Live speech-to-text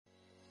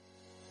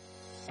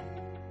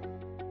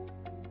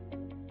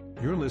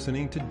You're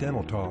listening to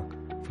Dental Talk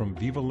from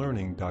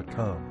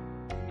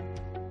VivaLearning.com.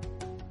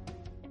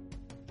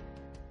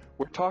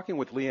 We're talking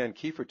with Leanne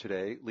Kiefer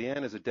today.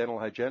 Leanne is a dental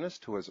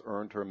hygienist who has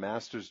earned her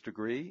master's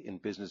degree in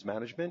business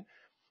management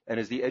and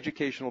is the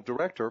educational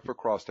director for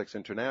Crosstex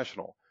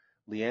International.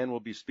 Leanne will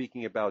be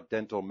speaking about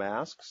dental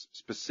masks,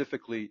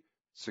 specifically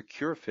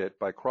SecureFit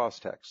by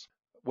Crosstex.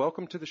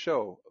 Welcome to the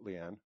show,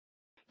 Leanne.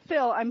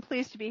 Phil, I'm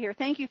pleased to be here.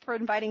 Thank you for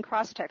inviting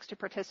Crosstex to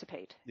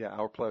participate. Yeah,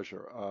 our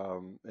pleasure.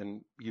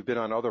 And you've been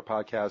on other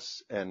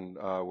podcasts, and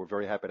we're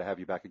very happy to have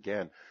you back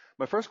again.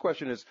 My first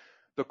question is,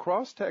 the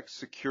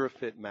Crosstex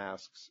SecureFit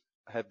masks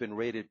have been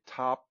rated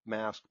top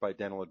mask by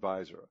Dental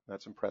Advisor.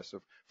 That's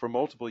impressive. For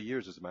multiple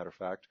years, as a matter of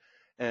fact.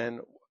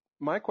 And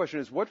my question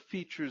is, what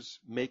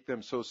features make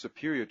them so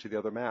superior to the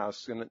other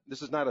masks? And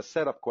this is not a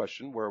setup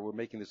question where we're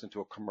making this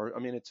into a commercial. I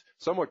mean, it's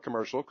somewhat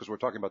commercial because we're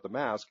talking about the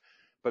mask,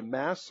 but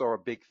masks are a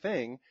big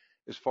thing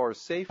as far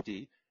as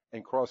safety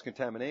and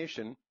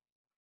cross-contamination.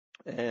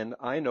 And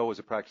I know as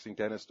a practicing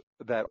dentist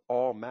that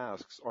all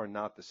masks are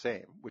not the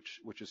same,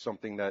 which is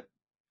something that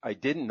I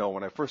didn't know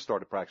when I first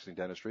started practicing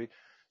dentistry.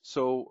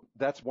 So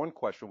that's one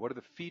question. What are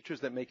the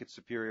features that make it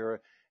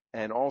superior?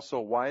 And also,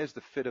 why is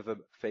the fit of a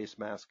face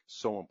mask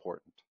so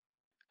important?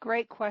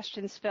 Great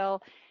questions,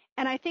 Phil.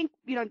 And I think,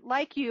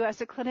 like you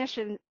as a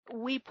clinician,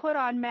 we put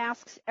on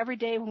masks every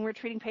day when we're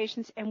treating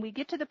patients, and we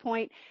get to the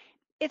point,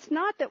 it's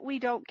not that we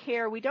don't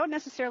care. We don't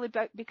necessarily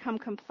become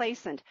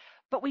complacent,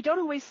 but we don't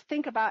always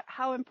think about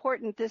how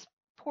important this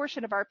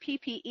portion of our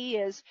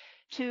PPE is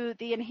to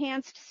the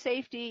enhanced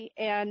safety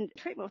and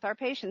treatment with our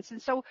patients. And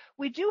so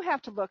we do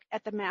have to look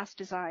at the mask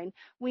design.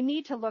 We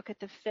need to look at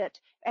the fit,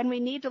 and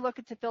we need to look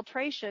at the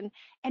filtration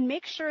and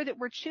make sure that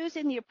we're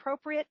choosing the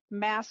appropriate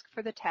mask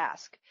for the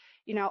task.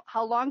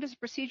 How long does the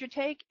procedure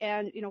take,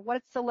 and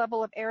what's the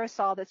level of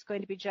aerosol that's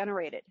going to be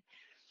generated?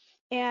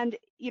 And,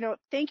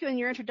 thank you in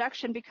your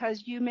introduction,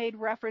 because you made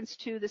reference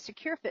to the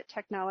SecureFit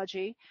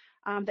technology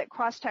that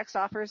Crosstex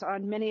offers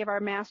on many of our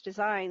mask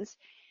designs.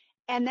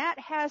 And that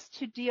has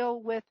to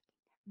deal with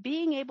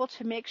being able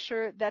to make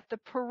sure that the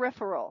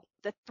peripheral,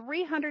 the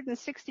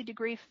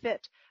 360-degree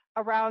fit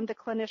around the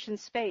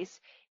clinician's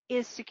space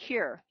is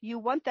secure. You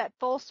want that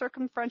full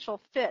circumferential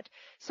fit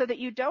so that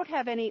you don't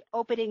have any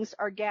openings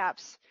or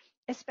gaps,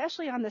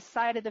 especially on the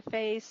side of the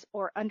face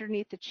or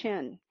underneath the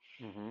chin.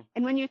 Mm-hmm.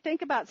 And when you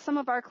think about some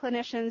of our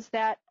clinicians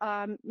that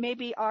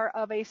maybe are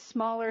of a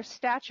smaller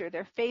stature,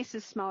 their face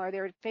is smaller,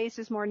 their face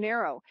is more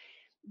narrow,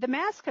 the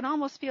mask can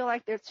almost feel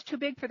like it's too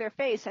big for their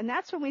face, and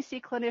that's when we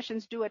see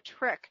clinicians do a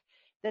trick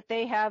that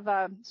they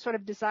have sort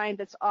of designed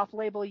that's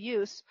off-label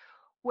use,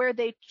 where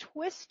they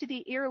twist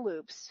the ear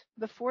loops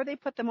before they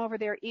put them over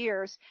their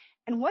ears,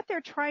 and what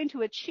they're trying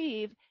to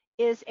achieve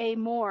is a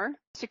more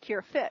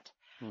secure fit.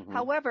 Mm-hmm.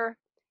 However,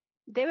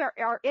 they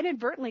are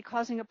inadvertently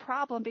causing a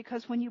problem,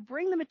 because when you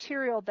bring the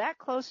material that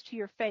close to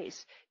your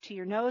face, to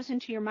your nose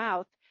and to your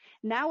mouth,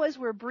 now as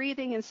we're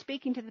breathing and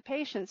speaking to the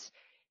patients,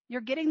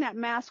 you're getting that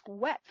mask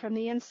wet from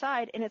the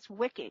inside, and it's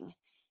wicking.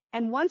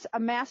 And once a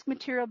mask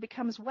material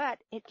becomes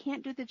wet, it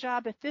can't do the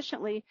job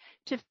efficiently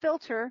to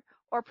filter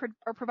or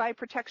provide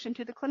protection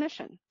to the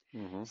clinician.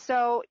 Mm-hmm.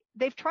 So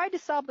they've tried to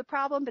solve the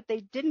problem, but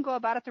they didn't go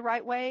about it the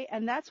right way,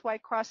 and that's why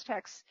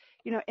Crosstex,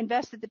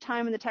 invested the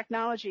time and the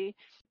technology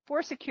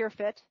for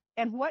SecureFit.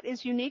 And what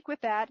is unique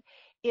with that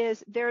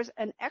is there's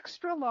an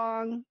extra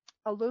long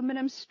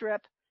aluminum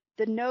strip,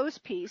 the nose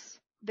piece,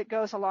 that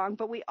goes along,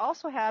 but we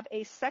also have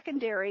a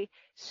secondary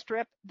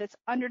strip that's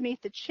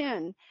underneath the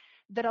chin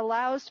that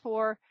allows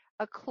for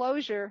a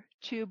closure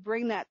to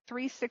bring that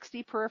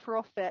 360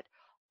 peripheral fit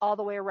all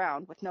the way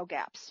around with no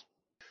gaps.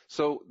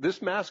 So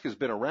this mask has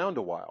been around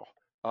a while.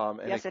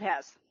 Yes, it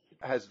has.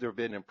 Has there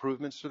been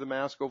improvements to the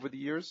mask over the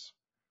years?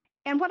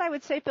 And what I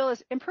would say, Phil,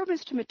 is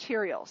improvements to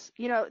materials.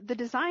 The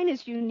design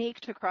is unique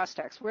to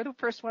Crosstex. We're the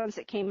first ones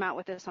that came out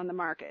with this on the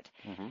market.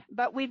 Mm-hmm.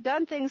 But we've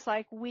done things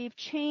like we've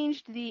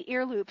changed the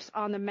ear loops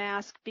on the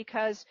mask,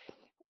 because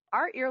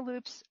our ear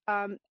loops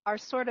are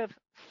sort of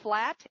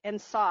flat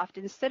and soft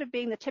instead of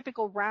being the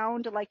typical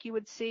round like you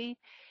would see,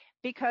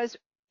 because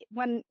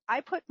when I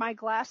put my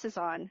glasses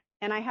on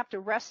and I have to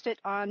rest it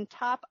on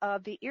top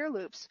of the ear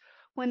loops,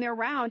 when they're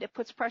round, it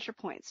puts pressure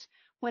points.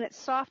 When it's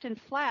soft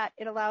and flat,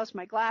 it allows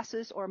my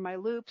glasses or my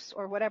loops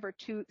or whatever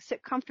to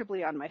sit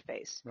comfortably on my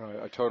face. No,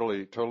 I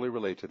totally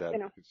relate to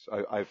that.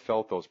 I've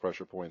felt those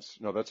pressure points.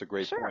 No, that's a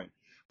great point.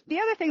 The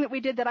other thing that we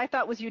did that I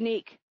thought was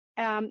unique,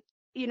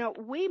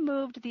 we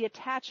moved the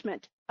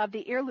attachment of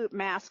the ear loop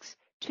masks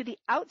to the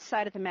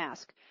outside of the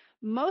mask.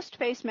 Most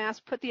face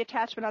masks put the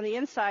attachment on the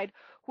inside,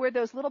 where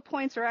those little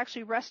points are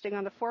actually resting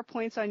on the 4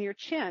 points on your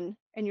chin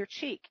and your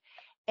cheek.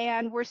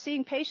 And we're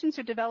seeing patients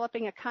are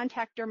developing a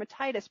contact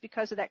dermatitis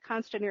because of that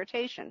constant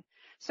irritation.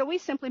 So we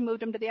simply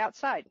moved them to the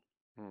outside.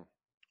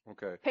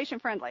 Okay.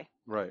 Patient friendly.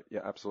 Right. Yeah,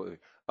 absolutely.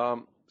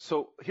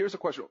 So here's a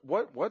question.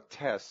 What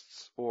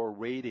tests or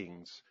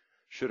ratings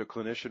should a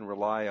clinician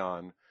rely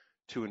on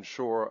to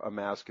ensure a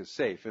mask is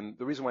safe? And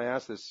the reason why I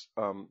ask this,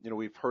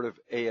 we've heard of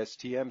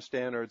ASTM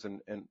standards, and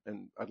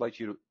I'd like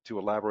you to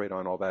elaborate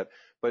on all that.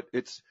 But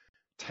it's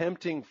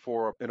tempting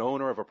for an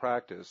owner of a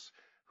practice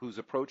who's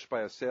approached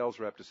by a sales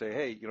rep to say,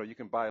 hey, you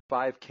can buy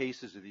 5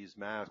 cases of these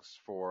masks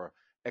for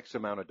X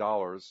amount of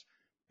dollars.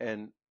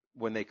 And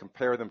when they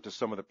compare them to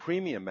some of the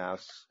premium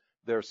masks,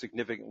 they're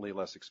significantly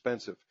less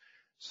expensive.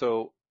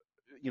 So,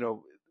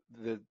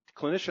 the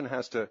clinician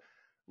has to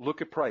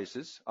look at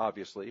prices,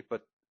 obviously,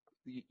 but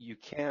you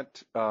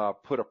can't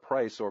put a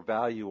price or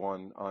value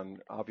on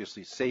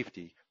obviously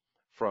safety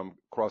from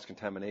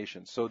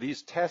cross-contamination. So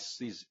these tests,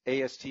 these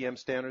ASTM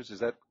standards, is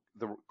that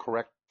the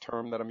correct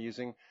term that I'm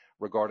using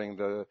regarding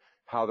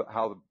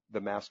how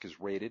the mask is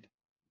rated?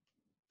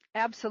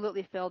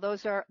 Absolutely, Phil.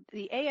 Those are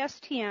the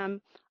ASTM.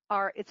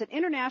 It's an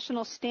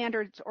international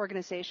standards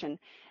organization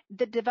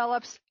that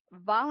develops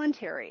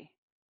voluntary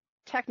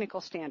technical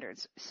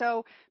standards.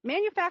 So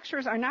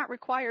manufacturers are not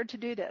required to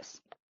do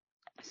this.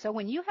 So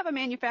when you have a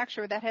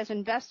manufacturer that has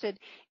invested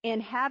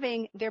in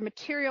having their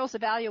materials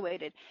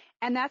evaluated,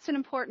 and that's an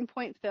important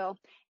point, Phil,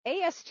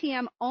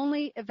 ASTM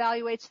only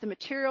evaluates the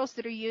materials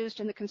that are used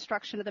in the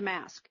construction of the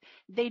mask.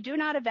 They do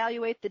not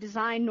evaluate the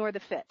design nor the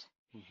fit.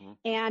 Mm-hmm.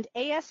 And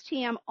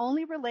ASTM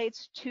only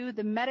relates to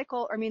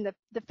the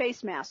the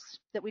face masks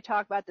that we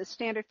talk about, the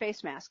standard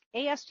face mask.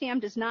 ASTM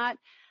does not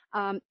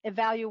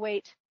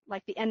evaluate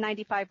like the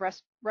N95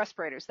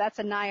 respirators. That's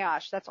a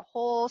NIOSH. That's a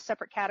whole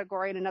separate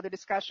category and another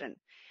discussion.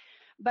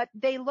 But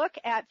they look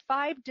at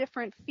 5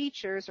 different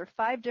features or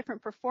 5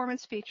 different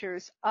performance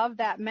features of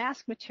that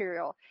mask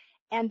material,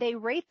 and they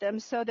rate them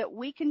so that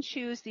we can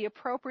choose the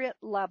appropriate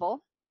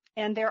level.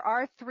 And there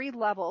are 3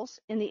 levels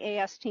in the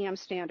ASTM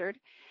standard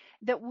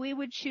that we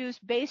would choose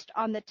based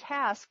on the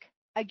task,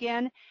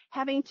 again,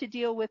 having to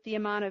deal with the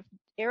amount of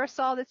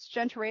aerosol that's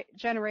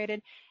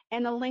generated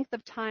and the length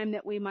of time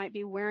that we might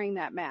be wearing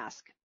that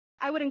mask.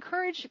 I would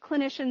encourage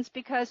clinicians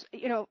because,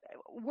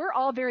 we're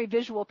all very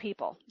visual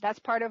people. That's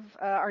part of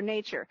our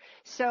nature.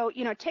 So,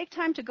 take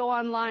time to go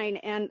online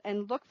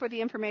and look for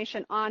the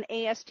information on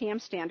ASTM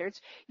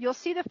standards. You'll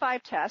see the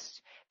 5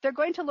 tests. They're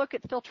going to look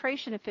at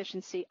filtration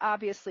efficiency,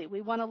 obviously.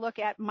 We want to look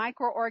at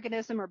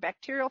microorganism or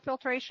bacterial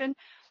filtration.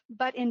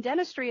 But in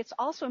dentistry, it's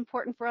also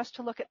important for us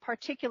to look at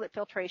particulate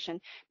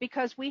filtration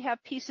because we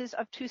have pieces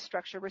of tooth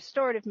structure,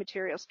 restorative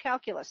materials,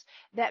 calculus,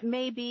 that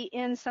may be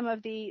in some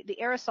of the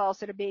aerosols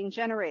that are being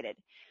generated.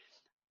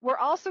 We're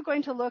also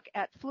going to look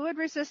at fluid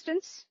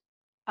resistance,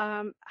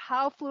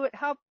 how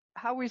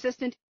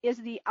resistant is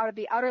the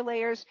outer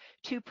layers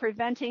to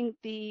preventing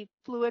the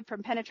fluid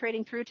from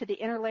penetrating through to the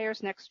inner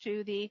layers next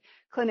to the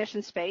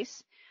clinician's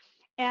face.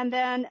 And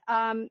then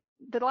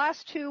the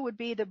last 2 would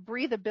be the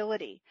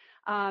breathability.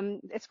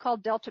 It's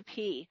called delta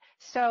P.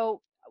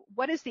 So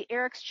what is the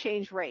air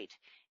exchange rate?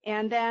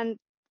 And then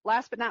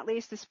last but not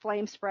least is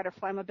flame spread or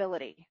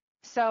flammability.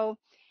 So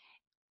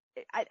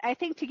I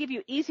think to give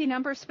you easy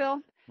numbers, Phil,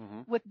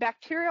 mm-hmm. with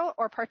bacterial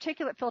or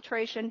particulate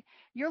filtration,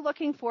 you're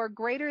looking for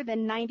greater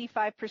than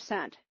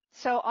 95%.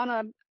 So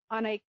on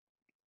a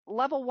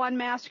level 1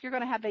 mask, you're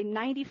going to have a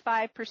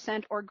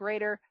 95% or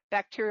greater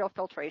bacterial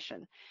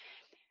filtration.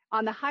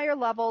 On the higher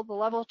level, the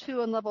level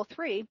 2 and level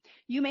 3,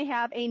 you may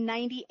have a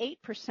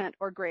 98%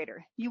 or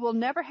greater. You will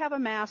never have a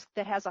mask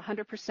that has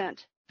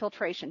 100%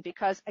 filtration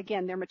because,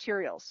 again, they're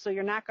materials, so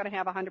you're not going to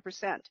have 100%.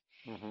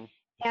 Mm-hmm.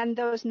 And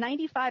those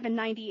 95 and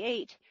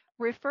 98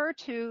 refer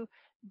to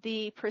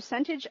the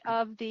percentage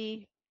of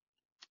the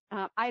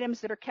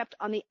items that are kept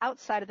on the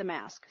outside of the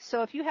mask.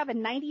 So if you have a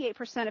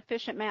 98%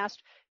 efficient mask,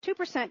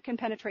 2% can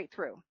penetrate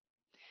through.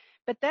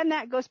 But then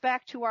that goes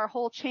back to our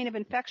whole chain of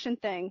infection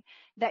thing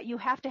that you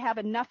have to have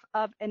enough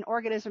of an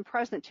organism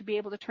present to be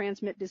able to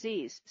transmit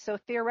disease. So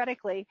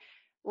theoretically,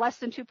 less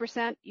than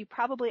 2%, you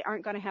probably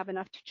aren't going to have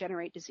enough to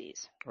generate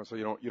disease. So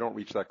you don't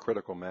reach that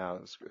critical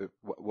mass,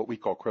 what we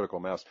call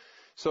critical mass.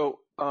 So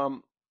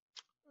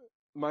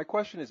my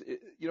question is,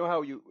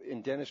 how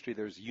in dentistry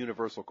there's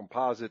universal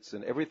composites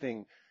and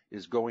everything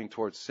is going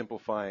towards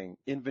simplifying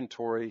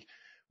inventory,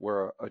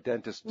 where a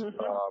dentist,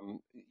 mm-hmm.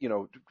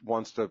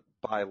 Wants to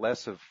buy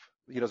less of.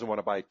 He doesn't want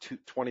to buy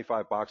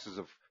 25 boxes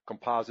of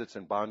composites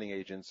and bonding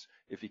agents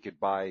if he could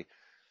buy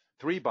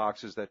 3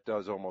 boxes that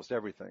does almost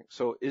everything.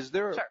 So is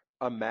there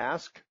a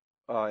mask,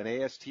 an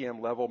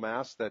ASTM level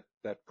mask that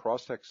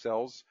Crosstech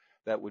sells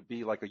that would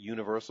be like a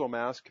universal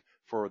mask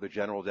for the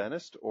general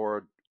dentist,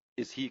 or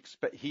is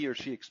he or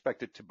she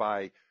expected to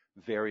buy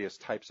various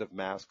types of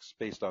masks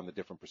based on the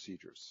different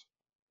procedures?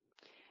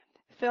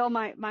 Phil,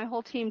 my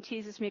whole team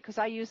teases me because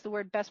I use the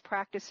word best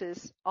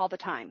practices all the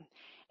time.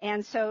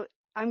 And so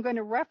I'm going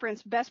to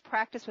reference best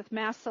practice with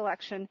mask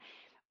selection.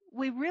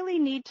 We really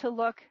need to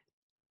look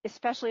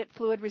especially at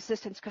fluid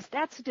resistance because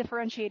that's a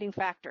differentiating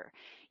factor.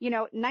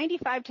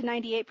 95 to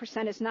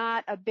 98% is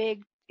not a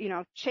big,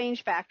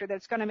 change factor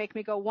that's going to make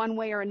me go one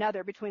way or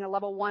another between a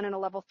level 1 and a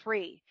level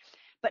 3.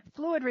 But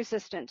fluid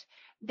resistant,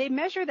 they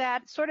measure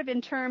that sort of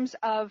in terms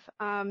of,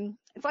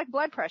 it's like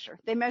blood pressure.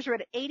 They measure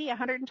it at 80,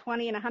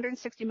 120, and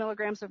 160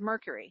 milligrams of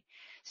mercury.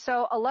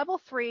 So a level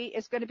 3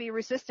 is going to be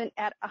resistant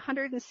at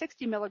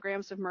 160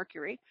 milligrams of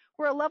mercury,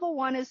 where a level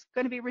 1 is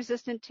going to be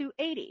resistant to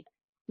 80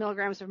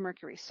 milligrams of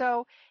mercury.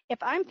 So if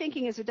I'm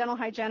thinking as a dental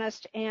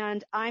hygienist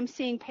and I'm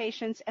seeing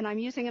patients and I'm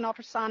using an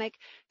ultrasonic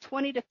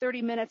 20 to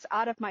 30 minutes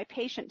out of my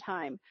patient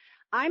time,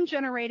 I'm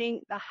generating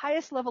the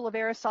highest level of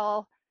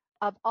aerosol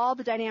of all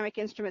the dynamic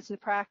instruments in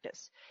the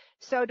practice.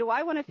 So do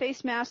I want a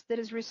face mask that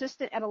is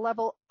resistant at a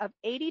level of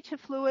 80 to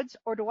fluids,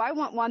 or do I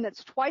want one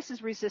that's twice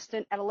as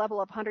resistant at a level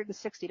of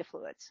 160 to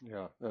fluids?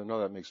 Yeah, no,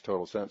 that makes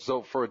total sense.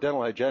 So for a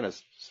dental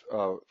hygienist,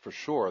 for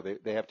sure,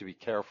 they have to be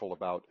careful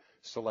about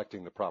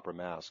selecting the proper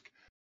mask.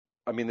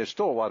 I mean, there's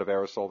still a lot of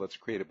aerosol that's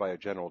created by a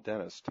general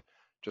dentist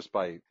just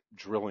by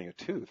drilling a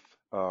tooth.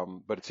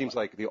 But it seems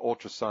like the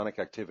ultrasonic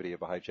activity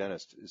of a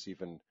hygienist is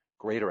even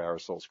greater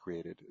aerosols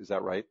created. Is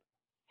that right?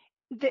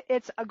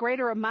 It's a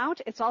greater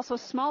amount. It's also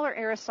smaller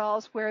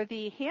aerosols where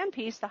the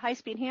handpiece, the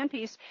high-speed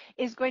handpiece,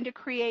 is going to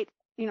create,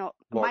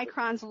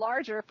 microns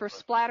larger for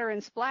splatter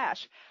and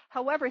splash.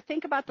 However,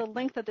 think about the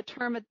length of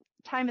the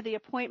time of the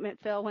appointment,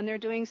 Phil, when they're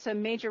doing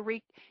some major,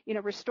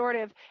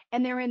 restorative,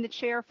 and they're in the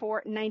chair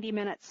for 90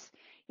 minutes.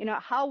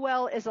 How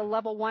well is a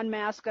level 1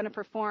 mask going to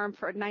perform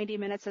for 90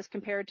 minutes as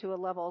compared to a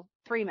level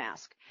 3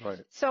 mask? Right.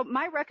 So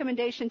my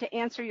recommendation to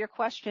answer your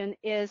question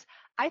is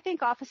I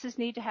think offices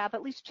need to have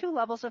at least 2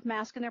 levels of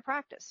mask in their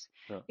practice.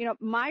 Yeah.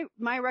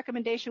 My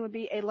recommendation would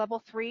be a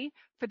level 3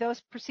 for those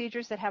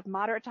procedures that have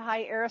moderate to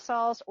high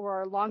aerosols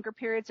or longer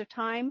periods of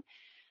time.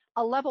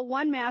 A level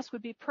 1 mask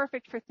would be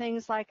perfect for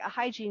things like a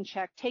hygiene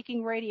check,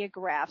 taking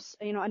radiographs,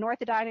 an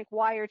orthodontic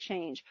wire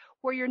change,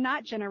 where you're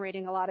not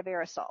generating a lot of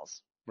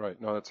aerosols. Right.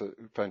 No, that's a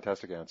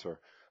fantastic answer.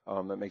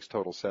 That makes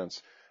total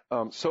sense.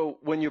 So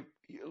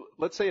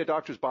let's say a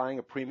doctor's buying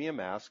a premium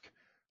mask,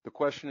 the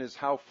question is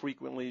how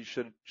frequently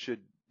should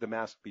the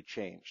mask be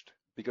changed?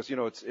 Because,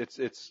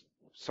 it's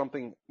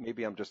something,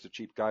 maybe I'm just a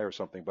cheap guy or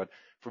something, but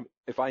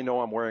if I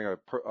know I'm wearing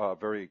a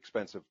very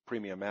expensive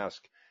premium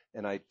mask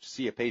and I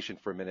see a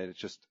patient for a minute,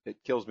 it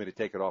kills me to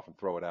take it off and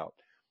throw it out.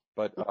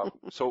 But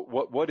so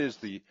what is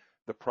the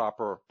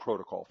proper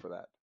protocol for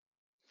that?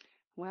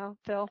 Well,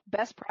 Phil,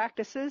 best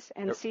practices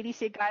and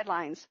CDC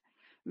guidelines.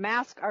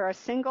 Masks are a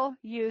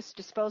single-use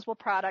disposable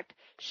product,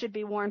 should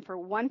be worn for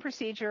one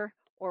procedure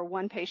or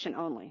one patient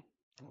only.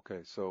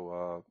 Okay,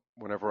 so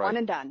one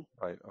and done.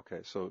 Right. Okay,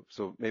 so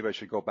maybe I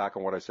should go back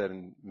on what I said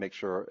and make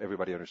sure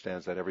everybody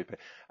understands that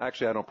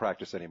actually I don't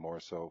practice anymore,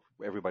 so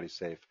everybody's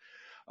safe.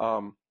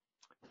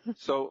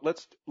 So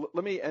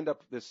let me end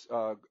up this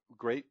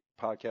great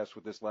podcast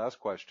with this last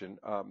question.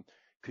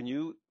 Can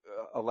you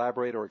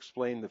elaborate or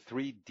explain the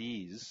 3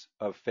 Ds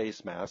of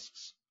face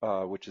masks,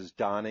 which is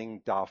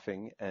donning,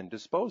 doffing, and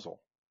disposal?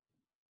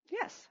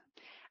 Yes.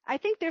 I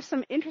think there's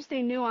some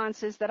interesting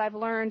nuances that I've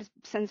learned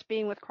since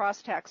being with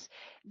Crosstex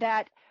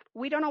that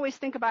we don't always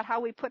think about how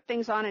we put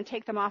things on and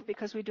take them off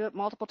because we do it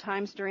multiple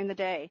times during the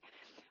day.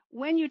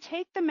 When you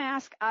take the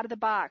mask out of the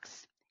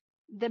box,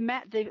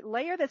 the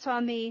layer that's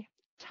on the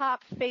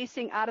top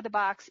facing out of the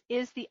box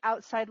is the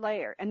outside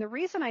layer. And the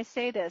reason I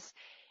say this,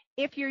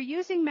 if you're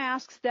using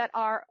masks that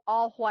are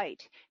all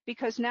white,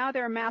 because now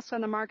there are masks on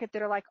the market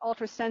that are like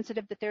ultra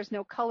sensitive, that there's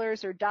no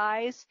colors or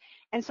dyes,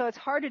 and so it's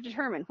hard to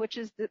determine which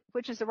is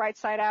the right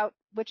side out,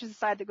 which is the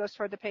side that goes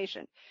toward the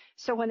patient.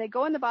 So when they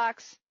go in the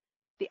box,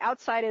 the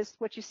outside is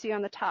what you see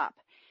on the top.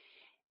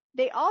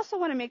 They also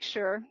want to make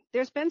sure,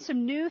 there's been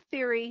some new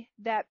theory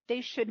that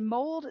they should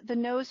mold the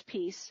nose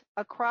piece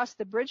across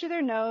the bridge of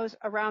their nose,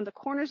 around the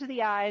corners of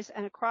the eyes,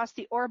 and across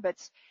the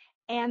orbits,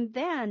 and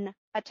then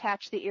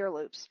attach the ear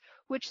loops,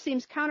 which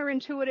seems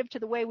counterintuitive to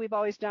the way we've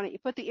always done it. You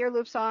put the ear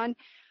loops on,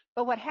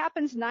 but what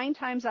happens 9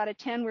 times out of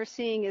 10 we're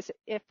seeing is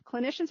if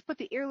clinicians put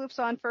the ear loops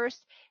on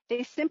first,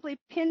 they simply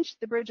pinch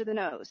the bridge of the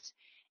nose.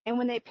 And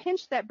when they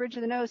pinch that bridge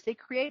of the nose, they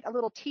create a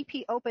little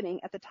TP opening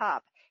at the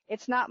top.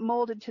 It's not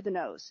molded to the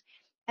nose.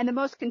 And the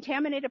most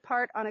contaminated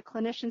part on a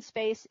clinician's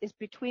face is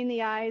between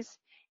the eyes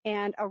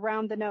and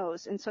around the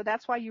nose. And so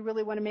that's why you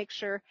really want to make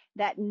sure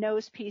that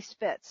nose piece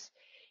fits.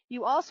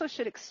 You also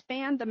should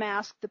expand the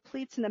mask, the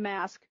pleats in the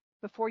mask,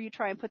 before you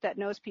try and put that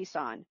nose piece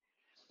on.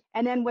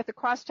 And then with the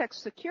Crosstex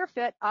Secure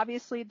Fit,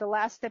 obviously the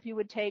last step you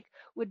would take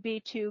would be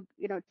to,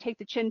 take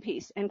the chin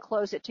piece and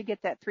close it to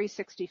get that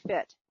 360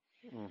 fit.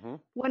 Mm-hmm.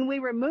 When we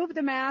remove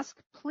the mask,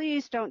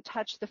 please don't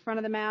touch the front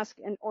of the mask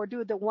or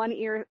do the one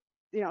ear,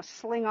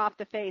 sling off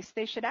the face.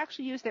 They should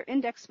actually use their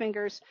index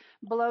fingers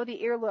below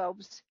the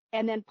earlobes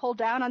and then pull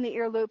down on the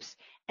ear loops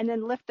and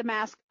then lift the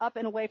mask up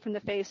and away from the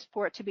face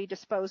for it to be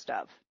disposed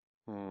of.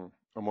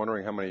 I'm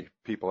wondering how many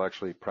people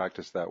actually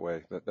practice that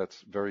way.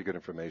 That's very good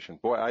information.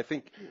 Boy, I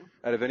think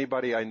out of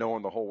anybody I know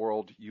in the whole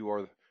world, you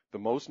are the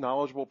most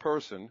knowledgeable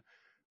person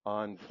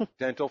on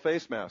dental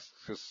face masks,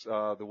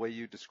 because the way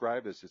you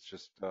describe this, it's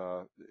just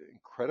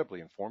incredibly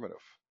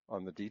informative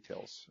on the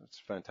details. It's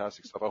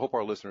fantastic stuff. I hope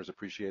our listeners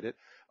appreciate it.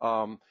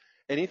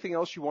 Anything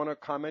else you want to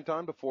comment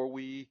on before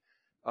we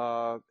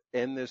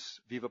end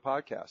this Viva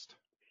podcast?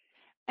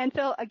 And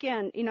Phil,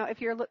 again,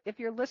 if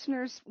your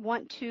listeners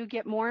want to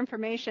get more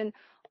information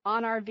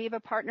on our Viva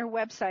Partner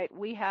website,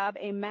 we have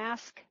a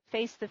Mask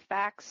Face the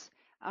Facts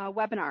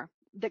webinar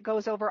that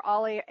goes over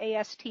all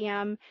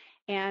ASTM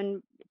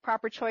and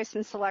proper choice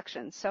and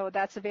selection. So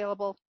that's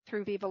available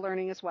through Viva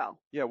Learning as well.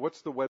 Yeah,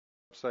 what's the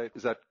website?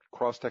 Is that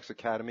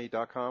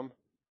crosstexacademy.com?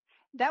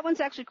 That one's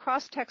actually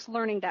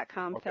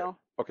crosstexlearning.com, Okay. Phil.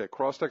 Okay,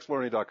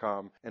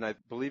 crosstexlearning.com. And I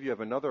believe you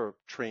have another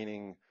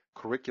training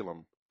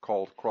curriculum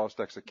called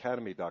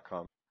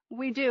crosstexacademy.com.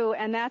 We do,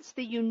 and that's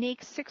the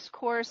unique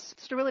 6-course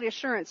sterility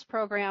assurance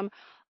program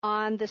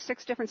on the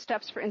 6 different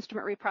steps for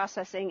instrument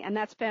reprocessing, and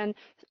that's been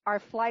our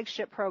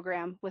flagship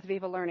program with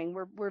Viva Learning.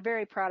 We're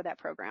very proud of that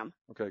program.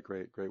 Okay,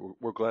 great.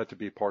 We're glad to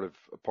be part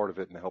of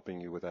it and helping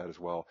you with that as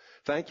well.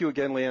 Thank you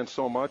again, Leanne,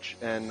 so much,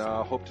 and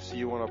hope to see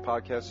you on a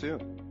podcast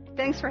soon.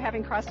 Thanks for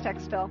having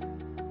Crosstex, Phil.